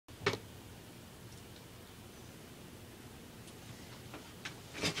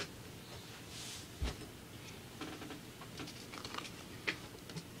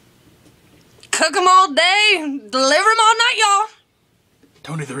Cook them all day, deliver them all night, y'all.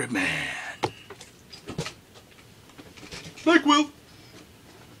 Tony the Rip Man. Like Will.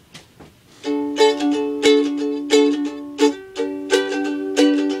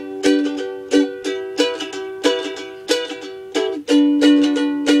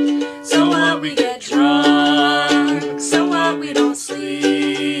 So what, we get drunk. So what, we don't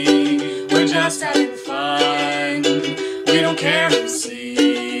sleep. We're just having fun. We don't care who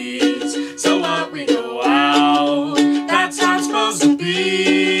sees. So what, we go out. That's how it's supposed to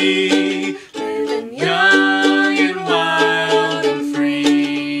be. Living young and wild and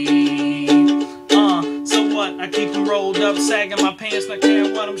free. So what? I keep them rolled up, sagging my pants, not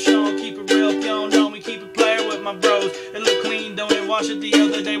caring what I'm showing. Keep it real, if you don't know me, keep it player with my bros. It look clean, don't it? Wash it the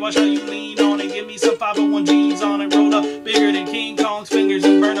other day, watch how you lean on it. Give me some 501 jeans on it, rolled up bigger than King Kong's fingers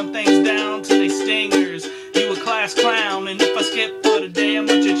and burn them things down to they stingers. You a class clown, and if I skip for the day, I'm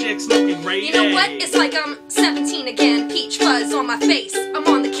with your chick smoking Ray. You know what? It's like I'm 17 again, peach fuzz on my face. I'm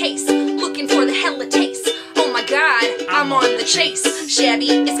on the case, looking for the hella taste. Oh my god, I'm on the chase. Chevy,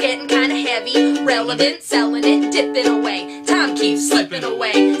 it's getting kinda heavy. Relevant, selling it, dipping away. Time keeps slipping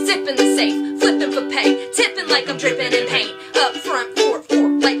away. Zipping the safe, flipping for pay. Tipping like I'm dripping in paint. Up front, fork,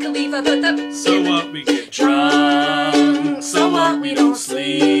 like Khalifa, put the... So what, we get drunk. So what, we don't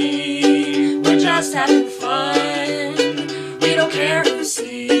sleep. We're just having fun. We don't care who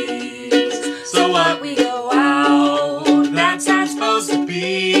sees. So what, we go out. That's how it's supposed to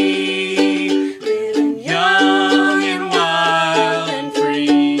be. Living young and wild and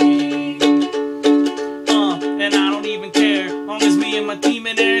free. And I don't even care. Long as me and my team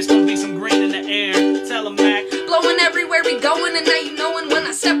in there, it's gonna be some green in the air. Tell 'em, Mac. Blowing everywhere we going, and now you knowin' when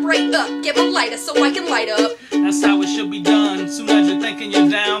I step right up. Get my lighter so I can light up. That's how it should be done. Soon as you're thinking you're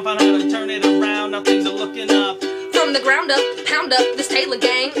down, find how to turn it around. Now things are looking up. From the ground up, pound up this Taylor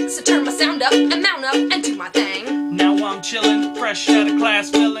gang. So turn my sound up and mount up and do my thing. Now I'm chillin', fresh out of class,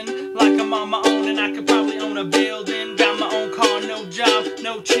 feeling like I'm on my own and I could probably own a building. Got my own car, no job,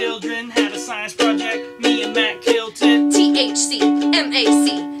 no children. Had a science project, me and Matt killed it. THC,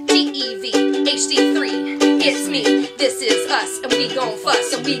 MAC, DEV, HD3. It's me, this is us, and we gon'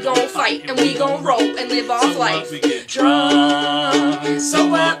 fuss, and we gon' fight, and we gon' roll and live off life. We get Drunk, so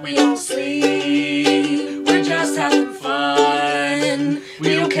what, we don't sleep. We're just having fun.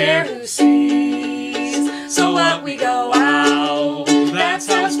 We don't care who sees. So what, we go out. That's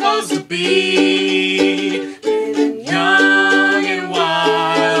how it's supposed to be. Living young and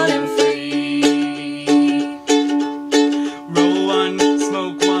wild and free. roll one,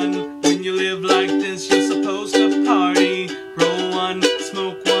 smoke one. When you live like this, you're supposed to party. Roll one,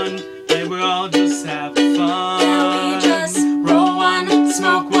 smoke one, and we're all just having fun. Can we just roll one,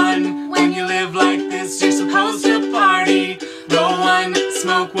 smoke one? When you live like this, you're supposed to party. Roll one,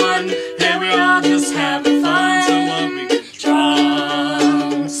 smoke one, and we're all just having fun. So what, we get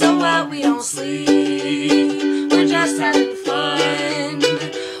drunk. So what, we don't sleep. We're just having fun.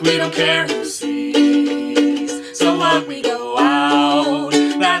 We don't care who sees. So what, we go out.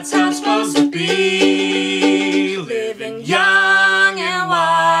 That's how it's supposed to be. Living young and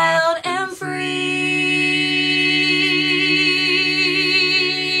wild and free.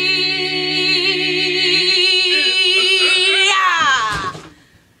 Yeah.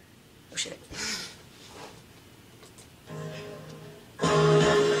 Oh shit.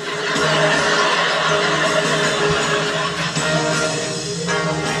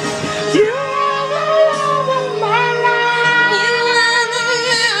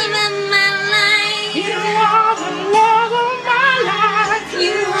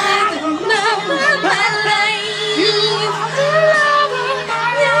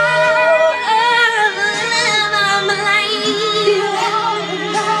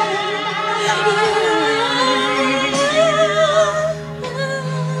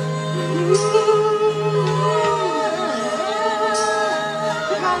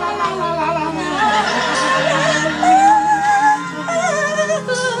 La la la la la la.